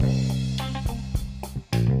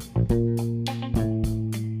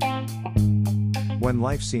When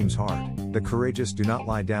life seems hard, the courageous do not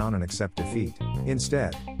lie down and accept defeat.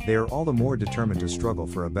 Instead, they are all the more determined to struggle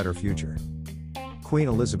for a better future. Queen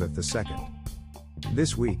Elizabeth II.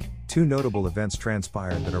 This week, two notable events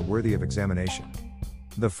transpired that are worthy of examination.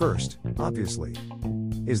 The first, obviously,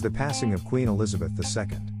 is the passing of Queen Elizabeth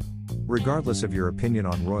II. Regardless of your opinion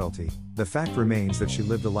on royalty, the fact remains that she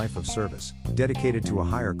lived a life of service, dedicated to a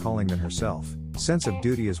higher calling than herself. Sense of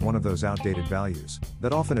duty is one of those outdated values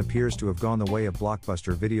that often appears to have gone the way of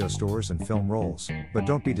blockbuster video stores and film roles, but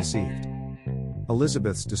don't be deceived.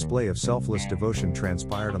 Elizabeth's display of selfless devotion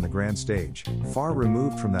transpired on the grand stage. Far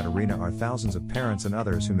removed from that arena are thousands of parents and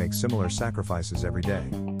others who make similar sacrifices every day.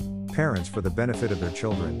 Parents, for the benefit of their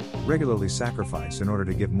children, regularly sacrifice in order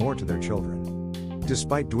to give more to their children.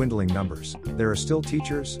 Despite dwindling numbers, there are still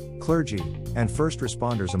teachers, clergy, and first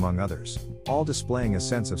responders among others, all displaying a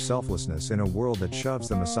sense of selflessness in a world that shoves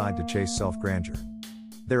them aside to chase self-grandeur.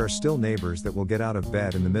 There are still neighbors that will get out of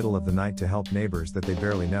bed in the middle of the night to help neighbors that they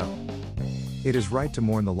barely know. It is right to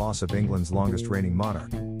mourn the loss of England's longest reigning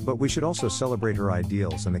monarch, but we should also celebrate her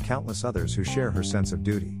ideals and the countless others who share her sense of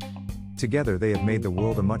duty. Together they have made the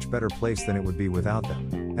world a much better place than it would be without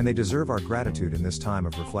them, and they deserve our gratitude in this time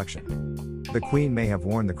of reflection. The Queen may have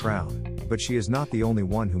worn the crown, but she is not the only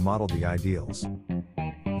one who modeled the ideals.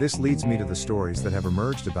 This leads me to the stories that have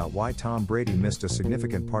emerged about why Tom Brady missed a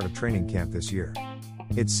significant part of training camp this year.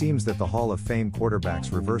 It seems that the Hall of Fame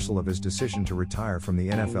quarterback's reversal of his decision to retire from the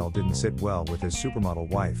NFL didn't sit well with his supermodel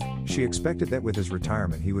wife. She expected that with his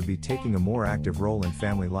retirement he would be taking a more active role in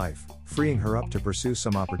family life, freeing her up to pursue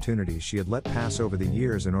some opportunities she had let pass over the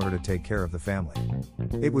years in order to take care of the family.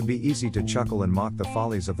 It would be easy to chuckle and mock the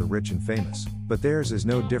follies of the rich and famous, but theirs is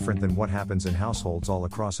no different than what happens in households all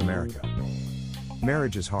across America.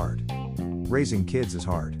 Marriage is hard. Raising kids is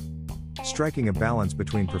hard. Striking a balance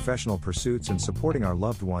between professional pursuits and supporting our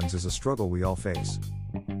loved ones is a struggle we all face.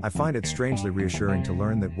 I find it strangely reassuring to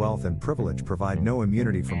learn that wealth and privilege provide no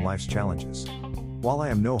immunity from life's challenges. While I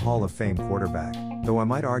am no Hall of Fame quarterback, though I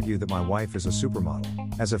might argue that my wife is a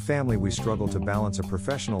supermodel, as a family we struggle to balance a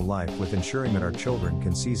professional life with ensuring that our children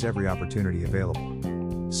can seize every opportunity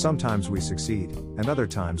available. Sometimes we succeed, and other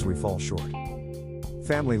times we fall short.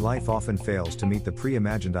 Family life often fails to meet the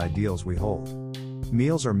pre-imagined ideals we hold.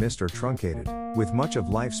 Meals are missed or truncated, with much of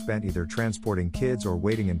life spent either transporting kids or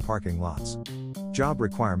waiting in parking lots. Job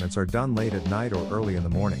requirements are done late at night or early in the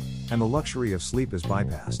morning, and the luxury of sleep is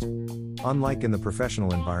bypassed. Unlike in the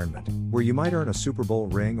professional environment, where you might earn a Super Bowl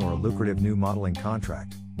ring or a lucrative new modeling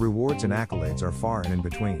contract, rewards and accolades are far and in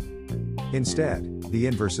between. Instead, the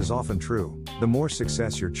inverse is often true. The more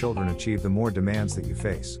success your children achieve, the more demands that you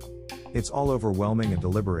face. It's all overwhelming and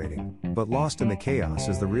deliberating, but lost in the chaos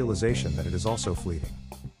is the realization that it is also fleeting.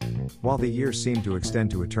 While the years seem to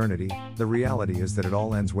extend to eternity, the reality is that it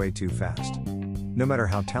all ends way too fast. No matter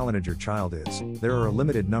how talented your child is, there are a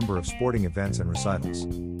limited number of sporting events and recitals.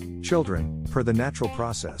 Children, per the natural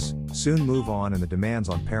process, soon move on and the demands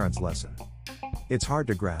on parents lessen. It's hard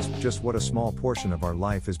to grasp just what a small portion of our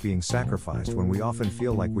life is being sacrificed when we often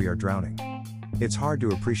feel like we are drowning. It's hard to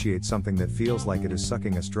appreciate something that feels like it is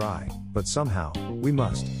sucking us dry, but somehow, we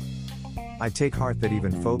must. I take heart that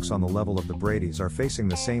even folks on the level of the Bradys are facing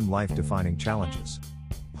the same life-defining challenges.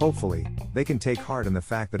 Hopefully, they can take heart in the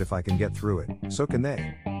fact that if I can get through it, so can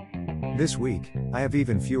they. This week, I have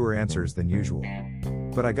even fewer answers than usual.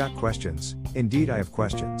 But I got questions. Indeed, I have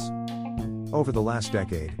questions. Over the last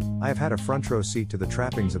decade, I have had a front row seat to the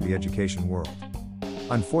trappings of the education world.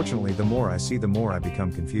 Unfortunately, the more I see, the more I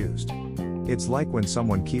become confused. It's like when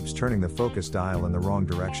someone keeps turning the focus dial in the wrong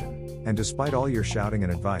direction, and despite all your shouting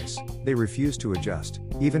and advice, they refuse to adjust,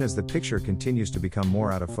 even as the picture continues to become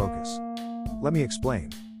more out of focus. Let me explain.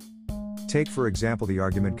 Take for example the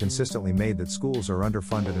argument consistently made that schools are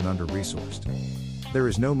underfunded and under-resourced. There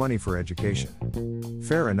is no money for education.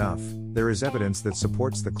 Fair enough, there is evidence that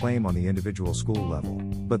supports the claim on the individual school level,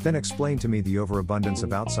 but then explain to me the overabundance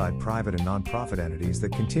of outside private and non-profit entities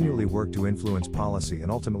that continually work to influence policy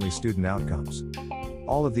and ultimately student outcomes.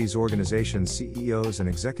 All of these organizations' CEOs and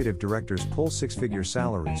executive directors pull six-figure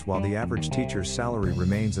salaries while the average teacher's salary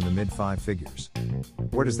remains in the mid-five figures.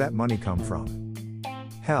 Where does that money come from?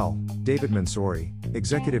 Hell, David Mansouri,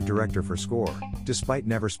 executive director for SCORE, despite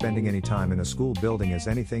never spending any time in a school building as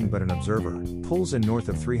anything but an observer, pulls in north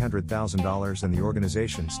of $300,000 and the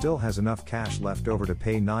organization still has enough cash left over to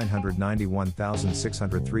pay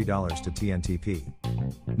 $991,603 to TNTP.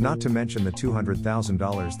 Not to mention the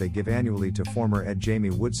 $200,000 they give annually to former Ed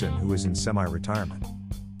Jamie Woodson, who is in semi-retirement.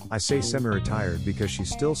 I say semi-retired because she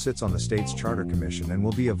still sits on the state's charter commission and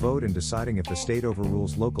will be a vote in deciding if the state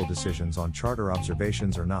overrules local decisions on charter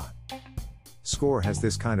observations or not. SCORE has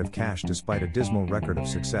this kind of cash despite a dismal record of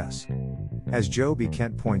success. As Joe B.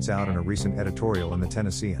 Kent points out in a recent editorial in the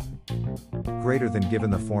Tennessean. Greater than given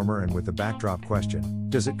the former and with the backdrop question,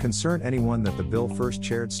 does it concern anyone that the bill first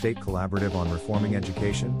chaired State Collaborative on Reforming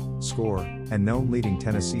Education, SCORE, and known leading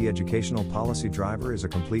Tennessee educational policy driver is a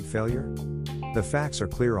complete failure? The facts are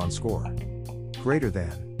clear on SCORE. Greater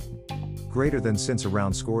than since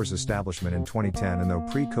around SCORE's establishment in 2010, and though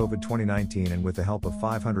pre-COVID 2019 and with the help of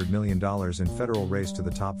 $500 million in federal race to the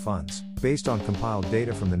top funds, based on compiled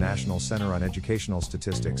data from the National Center on Educational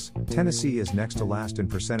Statistics, Tennessee is next to last in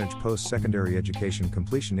percentage post-secondary education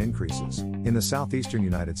completion increases in the southeastern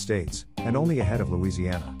United States, and only ahead of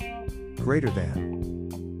Louisiana.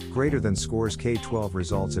 Greater than SCORE's K-12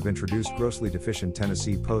 results have introduced grossly deficient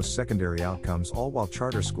Tennessee post-secondary outcomes, all while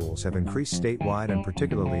charter schools have increased statewide and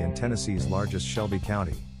particularly in Tennessee's largest Shelby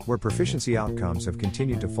County, where proficiency outcomes have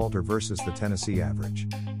continued to falter versus the Tennessee average.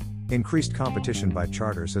 Increased competition by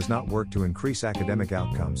charters has not worked to increase academic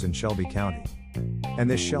outcomes in Shelby County. And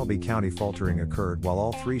this Shelby County faltering occurred while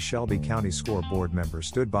all 3 Shelby County SCORE board members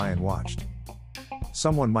stood by and watched.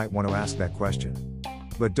 Someone might want to ask that question.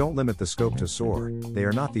 But don't limit the scope to SOAR, they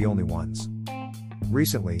are not the only ones.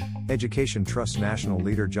 Recently, Education Trust national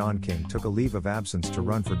leader John King took a leave of absence to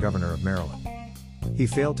run for governor of Maryland. He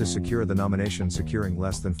failed to secure the nomination, securing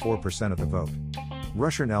less than 4% of the vote.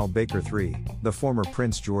 Rushern L. Baker III, the former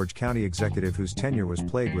Prince George County executive whose tenure was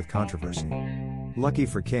plagued with controversy. Lucky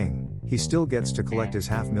for King, he still gets to collect his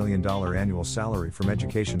 $500,000 annual salary from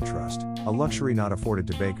Education Trust, a luxury not afforded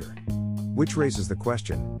to Baker. Which raises the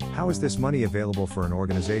question, how is this money available for an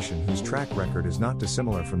organization whose track record is not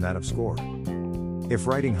dissimilar from that of SCORE? If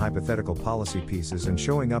writing hypothetical policy pieces and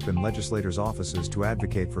showing up in legislators' offices to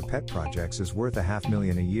advocate for pet projects is worth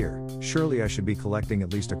 $500,000 a year, surely I should be collecting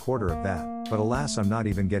at least a quarter of that, but alas, I'm not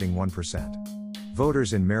even getting 1%.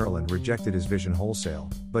 Voters in Maryland rejected his vision wholesale,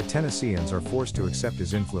 but Tennesseans are forced to accept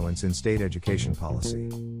his influence in state education policy.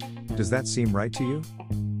 Does that seem right to you?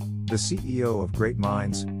 The CEO of Great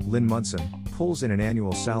Minds, Lynn Munson, pulls in an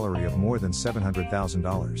annual salary of more than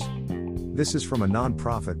 $700,000. This is from a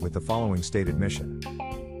nonprofit with the following stated mission.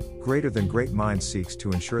 Great Minds seeks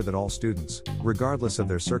to ensure that all students, regardless of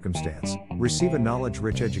their circumstance, receive a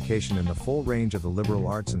knowledge-rich education in the full range of the liberal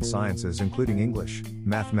arts and sciences, including English,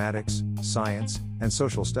 mathematics, science, and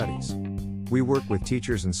social studies. We work with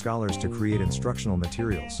teachers and scholars to create instructional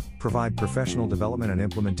materials, provide professional development and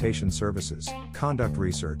implementation services, conduct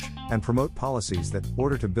research, and promote policies that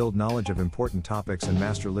order to build knowledge of important topics and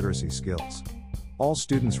master literacy skills. All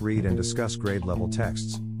students read and discuss grade-level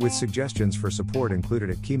texts, with suggestions for support included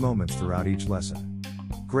at key moments throughout each lesson.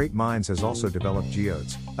 Great Minds has also developed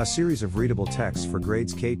Geodes, a series of readable texts for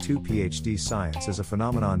grades K-2 PhD science as a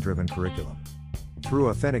phenomenon-driven curriculum. Through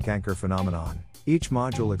Authentic Anchor Phenomenon, each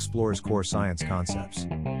module explores core science concepts.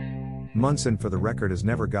 Munson, for the record, has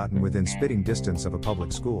never gotten within spitting distance of a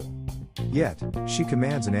public school. Yet, she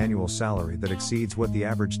commands an annual salary that exceeds what the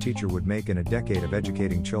average teacher would make in a decade of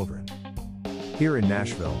educating children. Here in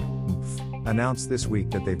Nashville, MPF announced this week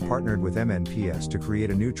that they've partnered with MNPS to create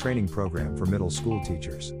a new training program for middle school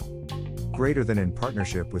teachers. Greater than in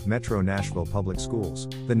partnership with Metro Nashville Public Schools,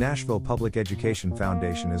 the Nashville Public Education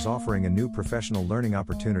Foundation is offering a new professional learning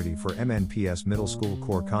opportunity for MNPS middle school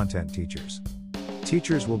core content teachers.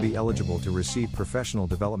 Teachers will be eligible to receive professional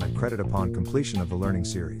development credit upon completion of the learning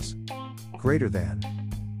series. Greater than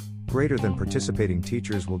participating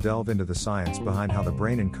teachers will delve into the science behind how the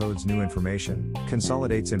brain encodes new information,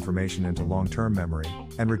 consolidates information into long-term memory,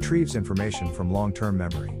 and retrieves information from long-term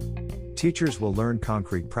memory. Teachers will learn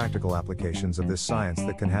concrete practical applications of this science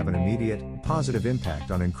that can have an immediate, positive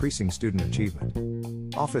impact on increasing student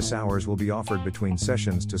achievement. Office hours will be offered between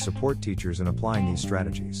sessions to support teachers in applying these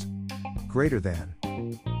strategies. Greater than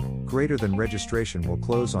registration will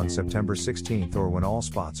close on September 16th or when all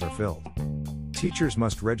spots are filled. Teachers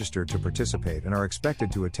must register to participate and are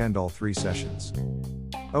expected to attend all 3 sessions.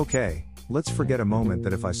 Okay. Let's forget a moment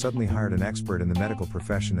that if I suddenly hired an expert in the medical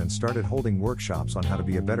profession and started holding workshops on how to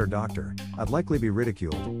be a better doctor, I'd likely be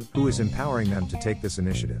ridiculed. Who is empowering them to take this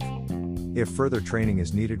initiative? If further training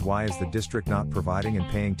is needed, why is the district not providing and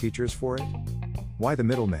paying teachers for it? Why the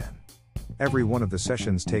middleman? Every one of the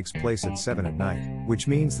sessions takes place at 7 at night, which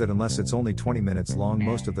means that unless it's only 20 minutes long,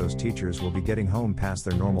 most of those teachers will be getting home past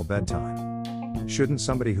their normal bedtime. Shouldn't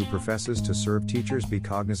somebody who professes to serve teachers be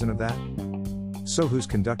cognizant of that? So who's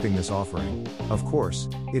conducting this offering? Of course,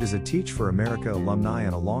 it is a Teach for America alumni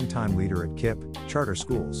and a longtime leader at KIPP, charter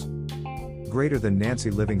schools. Greater than Nancy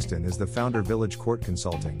Livingston is the founder Village Court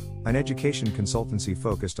Consulting, an education consultancy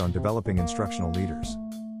focused on developing instructional leaders.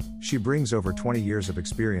 She brings over 20 years of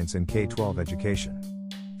experience in K-12 education.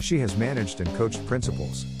 She has managed and coached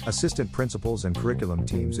principals, assistant principals and curriculum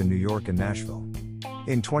teams in New York and Nashville.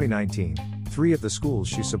 In 2019, 3 of the schools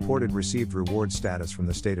she supported received reward status from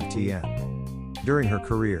the state of TN. During her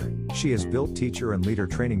career, she has built teacher and leader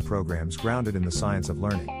training programs grounded in the science of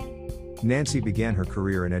learning. Nancy began her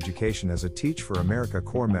career in education as a Teach for America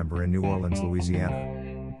Corps member in New Orleans,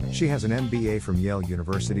 Louisiana. She has an MBA from Yale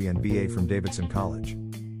University and BA from Davidson College.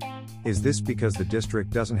 Is this because the district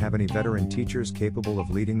doesn't have any veteran teachers capable of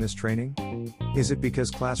leading this training? Is it because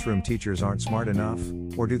classroom teachers aren't smart enough,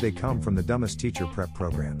 or do they come from the dumbest teacher prep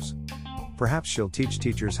programs? Perhaps she'll teach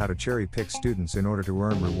teachers how to cherry-pick students in order to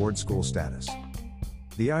earn reward school status.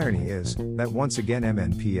 The irony is that once again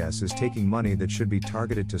MNPS is taking money that should be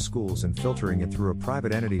targeted to schools and filtering it through a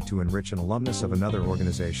private entity to enrich an alumnus of another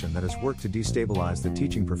organization that has worked to destabilize the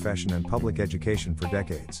teaching profession and public education for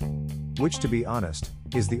decades. Which, to be honest,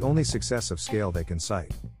 is the only success of scale they can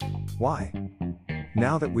cite. Why?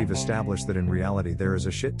 Now that we've established that in reality there is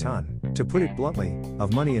a shit ton, to put it bluntly,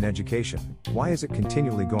 of money in education, why is it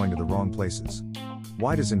continually going to the wrong places?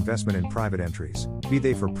 Why does investment in private entries, be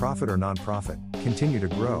they for profit or non-profit, continue to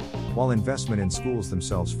grow, while investment in schools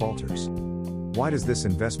themselves falters? Why does this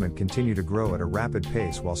investment continue to grow at a rapid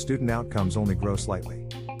pace while student outcomes only grow slightly?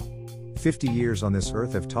 50 years on this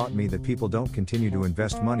earth have taught me that people don't continue to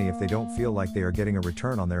invest money if they don't feel like they are getting a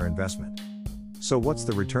return on their investment. So what's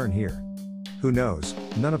the return here? Who knows?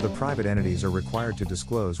 None of the private entities are required to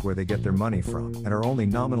disclose where they get their money from and are only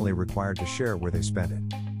nominally required to share where they spend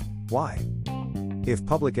it. Why? If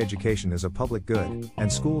public education is a public good,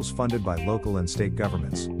 and schools funded by local and state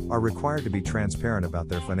governments are required to be transparent about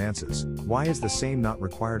their finances, why is the same not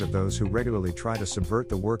required of those who regularly try to subvert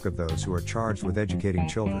the work of those who are charged with educating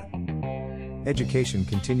children? Education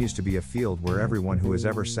continues to be a field where everyone who has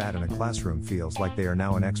ever sat in a classroom feels like they are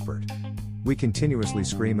now an expert. We continuously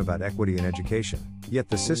scream about equity in education, yet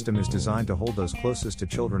the system is designed to hold those closest to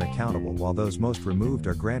children accountable while those most removed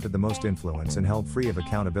are granted the most influence and held free of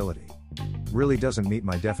accountability. Really doesn't meet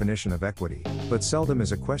my definition of equity, but seldom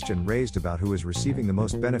is a question raised about who is receiving the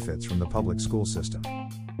most benefits from the public school system.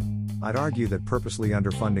 I'd argue that purposely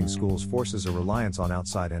underfunding schools forces a reliance on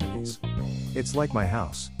outside entities. It's like my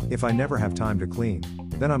house: if I never have time to clean,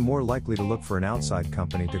 then I'm more likely to look for an outside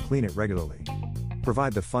company to clean it regularly.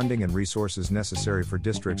 Provide the funding and resources necessary for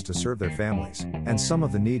districts to serve their families, and some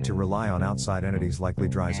of the need to rely on outside entities likely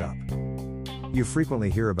dries up. You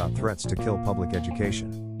frequently hear about threats to kill public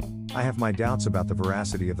education. I have my doubts about the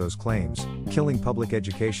veracity of those claims. Killing public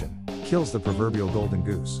education kills the proverbial golden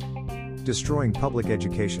goose. Destroying public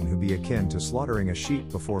education would be akin to slaughtering a sheep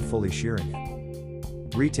before fully shearing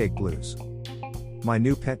it. Retake blues. My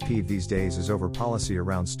new pet peeve these days is over policy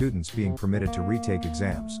around students being permitted to retake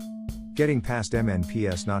exams. Getting past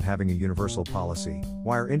MNPS not having a universal policy,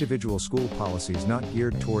 why are individual school policies not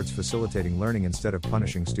geared towards facilitating learning instead of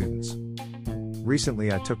punishing students?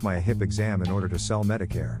 Recently I took my AHIP exam in order to sell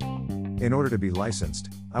Medicare. In order to be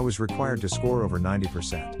licensed, I was required to score over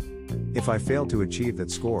 90%. If I failed to achieve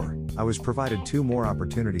that score, I was provided 2 more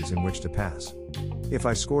opportunities in which to pass. If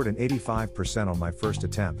I scored an 85% on my first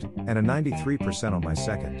attempt, and a 93% on my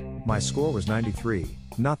second, my score was 93,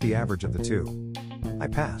 not the average of the 2. I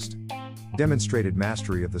passed. Demonstrated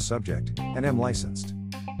mastery of the subject, and am licensed.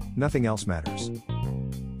 Nothing else matters.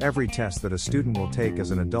 Every test that a student will take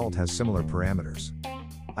as an adult has similar parameters.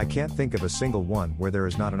 I can't think of a single one where there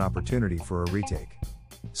is not an opportunity for a retake.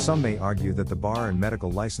 Some may argue that the bar and medical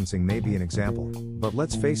licensing may be an example, but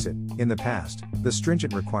let's face it, in the past, the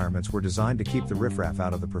stringent requirements were designed to keep the riffraff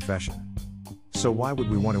out of the profession. So why would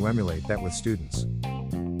we want to emulate that with students?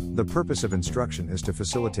 The purpose of instruction is to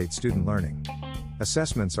facilitate student learning.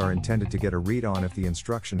 Assessments are intended to get a read on if the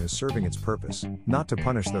instruction is serving its purpose, not to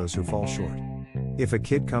punish those who fall short. If a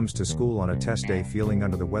kid comes to school on a test day feeling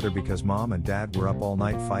under the weather because mom and dad were up all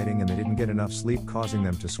night fighting and they didn't get enough sleep causing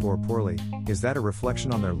them to score poorly, is that a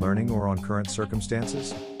reflection on their learning or on current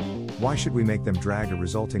circumstances? Why should we make them drag a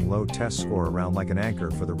resulting low test score around like an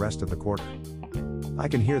anchor for the rest of the quarter? I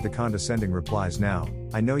can hear the condescending replies now.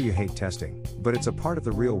 I know you hate testing, but it's a part of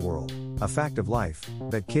the real world, a fact of life,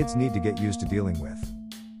 that kids need to get used to dealing with.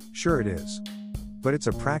 Sure it is. But it's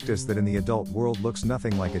a practice that in the adult world looks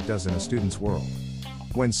nothing like it does in a student's world.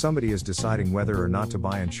 When somebody is deciding whether or not to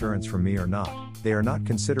buy insurance from me or not, they are not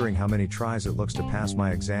considering how many tries it looks to pass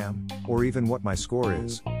my exam, or even what my score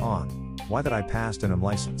is, on why that I passed and am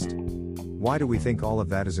licensed. Why do we think all of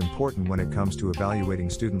that is important when it comes to evaluating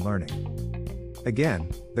student learning? Again,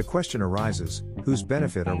 the question arises, whose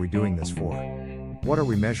benefit are we doing this for? What are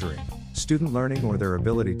we measuring? Student learning or their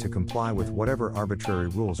ability to comply with whatever arbitrary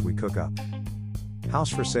rules we cook up? House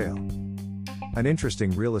for sale. An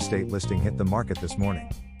interesting real estate listing hit the market this morning.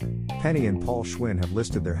 Penny and Paul Schwinn have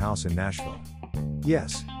listed their house in Nashville.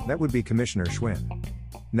 Yes, that would be Commissioner Schwinn.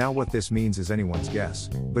 Now what this means is anyone's guess,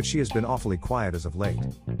 but she has been awfully quiet as of late.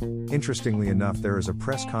 Interestingly enough, there is a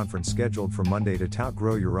press conference scheduled for Monday to tout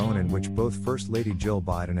Grow Your Own, in which both First Lady Jill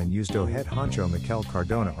Biden and USDO head honcho Mikel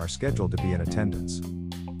Cardona are scheduled to be in attendance.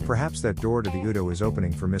 Perhaps that door to the UDO is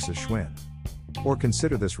opening for Mrs. Schwinn. Or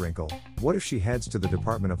consider this wrinkle: what if she heads to the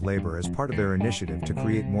Department of Labor as part of their initiative to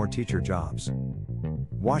create more teacher jobs?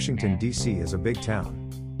 Washington, D.C. is a big town.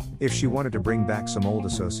 If she wanted to bring back some old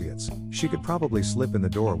associates, she could probably slip in the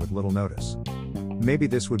door with little notice. Maybe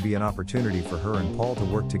this would be an opportunity for her and Paul to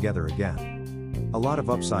work together again. A lot of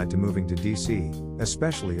upside to moving to D.C.,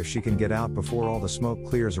 especially if she can get out before all the smoke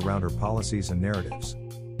clears around her policies and narratives.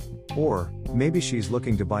 Or, maybe she's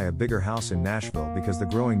looking to buy a bigger house in Nashville because the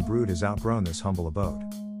growing brood has outgrown this humble abode.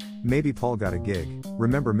 Maybe Paul got a gig.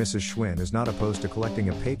 Remember, Mrs. Schwinn is not opposed to collecting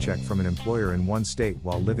a paycheck from an employer in one state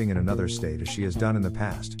while living in another state, as she has done in the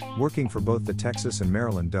past, working for both the Texas and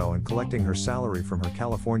Maryland DOE and collecting her salary from her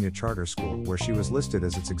California charter school, where she was listed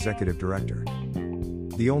as its executive director.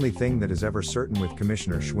 The only thing that is ever certain with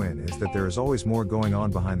Commissioner Schwinn is that there is always more going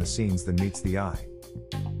on behind the scenes than meets the eye.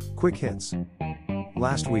 Quick hits.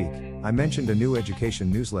 Last week, I mentioned a new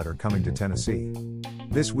education newsletter coming to Tennessee.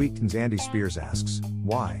 This week's Andy Spears asks,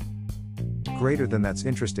 why? Greater than that's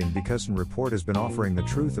interesting because the report has been offering the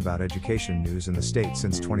truth about education news in the state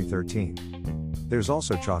since 2013. There's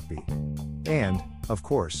also Chalkbeat. And, of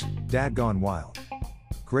course, Dadgone Wild.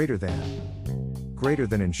 Greater than. Greater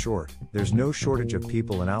than, in short, there's no shortage of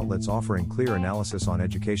people and outlets offering clear analysis on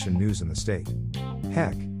education news in the state.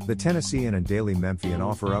 Heck, the Tennessean and Daily Memphian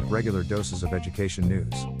offer up regular doses of education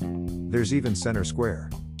news. There's even Center Square.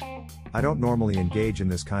 I don't normally engage in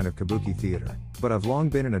this kind of kabuki theater, but I've long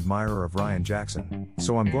been an admirer of Ryan Jackson,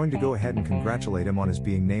 so I'm going to go ahead and congratulate him on his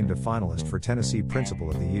being named a finalist for Tennessee Principal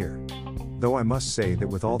of the Year. Though I must say that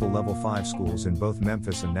with all the Level 5 schools in both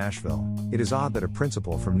Memphis and Nashville, it is odd that a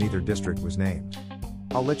principal from neither district was named.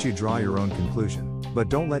 I'll let you draw your own conclusion, but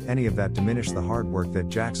don't let any of that diminish the hard work that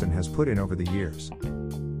Jackson has put in over the years.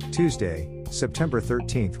 Tuesday, September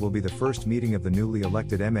 13th will be the first meeting of the newly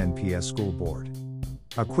elected MNPS School Board.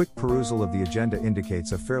 A quick perusal of the agenda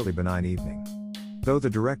indicates a fairly benign evening. Though the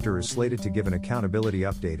director is slated to give an accountability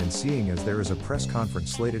update, and seeing as there is a press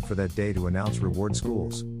conference slated for that day to announce reward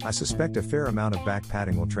schools, I suspect a fair amount of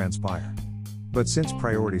back-patting will transpire. But since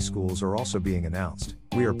priority schools are also being announced,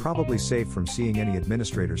 we are probably safe from seeing any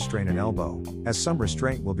administrators strain an elbow, as some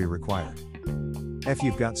restraint will be required. If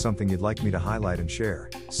you've got something you'd like me to highlight and share,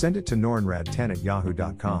 send it to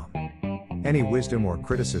nornrad10@yahoo.com. Any wisdom or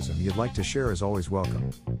criticism you'd like to share is always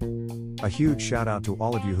welcome. A huge shout out to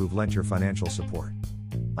all of you who've lent your financial support.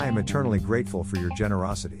 I am eternally grateful for your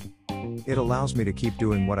generosity. It allows me to keep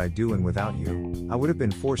doing what I do, and without you, I would have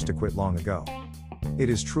been forced to quit long ago. It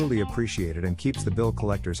is truly appreciated and keeps the bill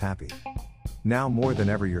collectors happy. Now more than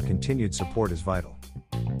ever, your continued support is vital.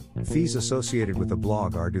 Fees associated with the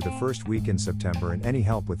blog are due the first week in September, and any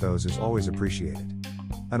help with those is always appreciated.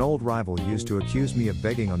 An old rival used to accuse me of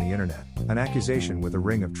begging on the internet, an accusation with a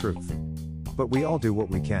ring of truth. But we all do what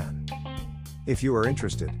we can. If you are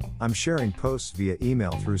interested, I'm sharing posts via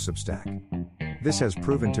email through Substack. This has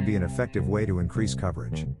proven to be an effective way to increase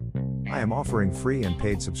coverage. I am offering free and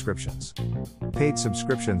paid subscriptions. Paid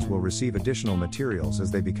subscriptions will receive additional materials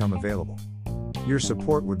as they become available. Your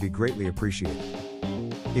support would be greatly appreciated.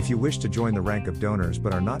 If you wish to join the rank of donors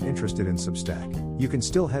but are not interested in Substack, you can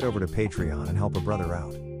still head over to Patreon and help a brother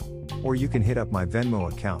out. Or you can hit up my Venmo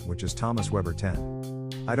account, which is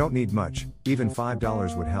ThomasWeber10. I don't need much, even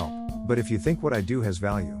 $5 would help, but if you think what I do has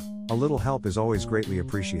value, a little help is always greatly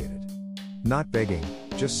appreciated. Not begging,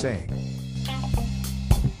 just saying.